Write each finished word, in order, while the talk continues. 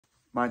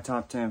my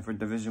top 10 for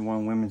Division I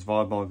women's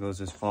volleyball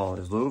goes as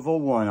follows. Louisville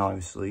 1,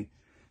 obviously.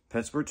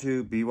 Pittsburgh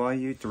 2,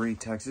 BYU 3,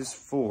 Texas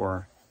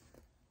 4,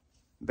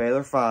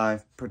 Baylor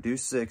 5, Purdue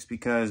 6,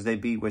 because they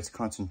beat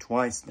Wisconsin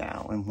twice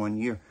now in 1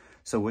 year.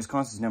 So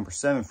Wisconsin's number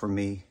 7 for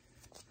me.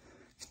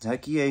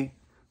 Kentucky 8,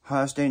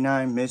 Ohio State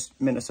 9,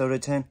 Minnesota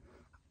 10.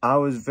 I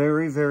was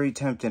very, very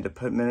tempted to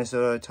put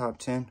Minnesota top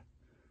 10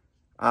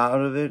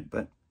 out of it,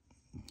 but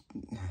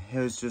it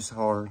was just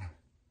hard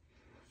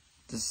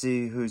to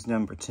see who's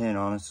number 10,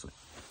 honestly.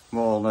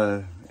 Well,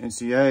 the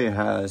NCAA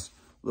has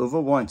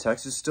Louisville 1,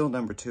 Texas still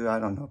number 2. I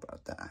don't know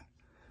about that.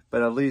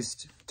 But at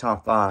least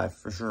top 5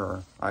 for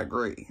sure. I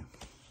agree.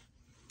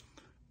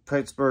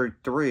 Pittsburgh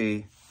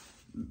 3,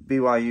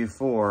 BYU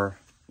 4,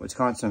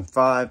 Wisconsin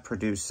 5,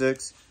 Purdue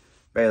 6,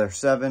 Baylor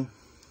 7,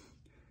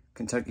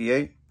 Kentucky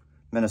 8,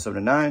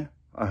 Minnesota 9,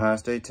 Ohio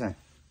State 10.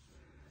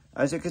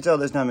 As you can tell,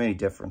 there's not many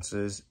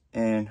differences.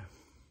 And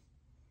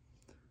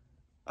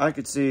I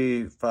could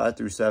see 5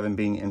 through 7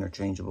 being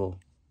interchangeable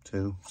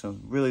too. So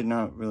really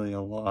not really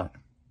a lot.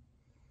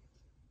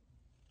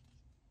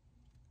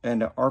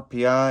 And the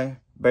RPI,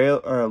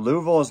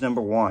 Louisville is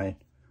number 1.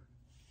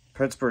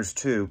 Pittsburgh's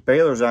 2.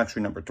 Baylor's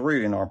actually number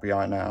 3 in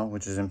RPI now,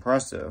 which is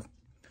impressive.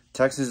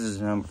 Texas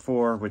is number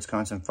 4.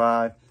 Wisconsin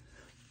 5.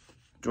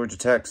 Georgia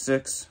Tech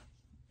 6.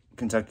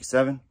 Kentucky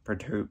 7.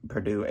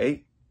 Purdue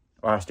 8.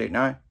 Ohio State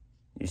 9.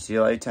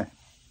 UCLA 10.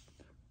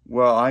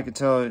 Well,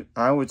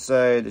 I would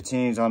say the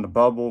teams on the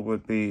bubble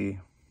would be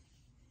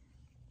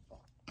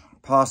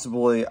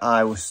possibly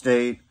Iowa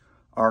State,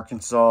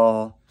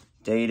 Arkansas,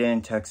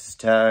 Dayton, Texas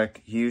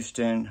Tech,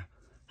 Houston,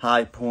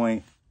 High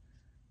Point,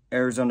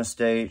 Arizona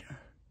State,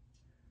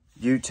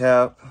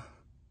 UTEP,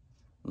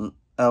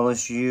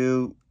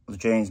 LSU,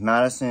 James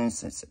Madison,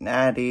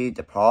 Cincinnati,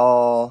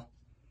 DePaul,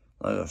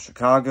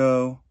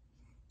 Chicago,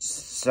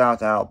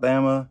 South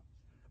Alabama,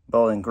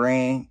 Bowling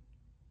Green,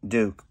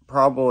 Duke.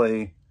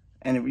 Probably,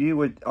 and you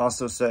would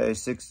also say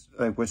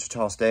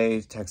Wichita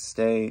State, Texas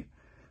State,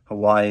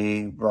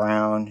 Hawaii,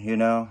 Brown, you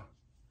know.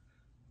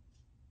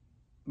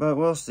 But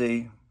we'll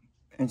see.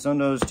 And some of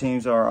those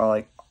teams are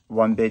like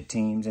one bid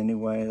teams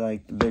anyway.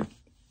 Like the big,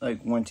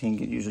 like one team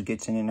usually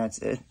gets in and that's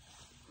it.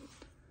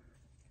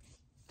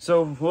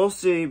 So we'll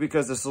see,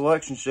 because the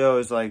selection show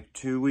is like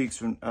 2 weeks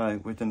from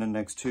within the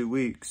next 2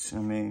 weeks. I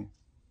mean,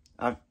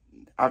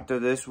 after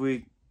this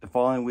week, the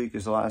following week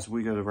is the last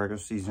week of the regular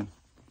season.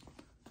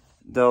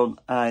 Though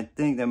I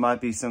think there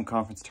might be some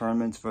conference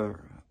tournaments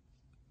for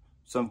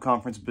some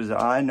conference, but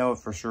I know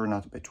for sure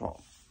not the Big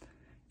 12.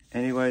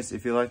 Anyways,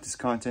 if you like this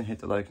content, hit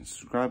the like and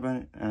subscribe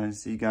button, and I'll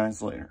see you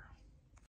guys later.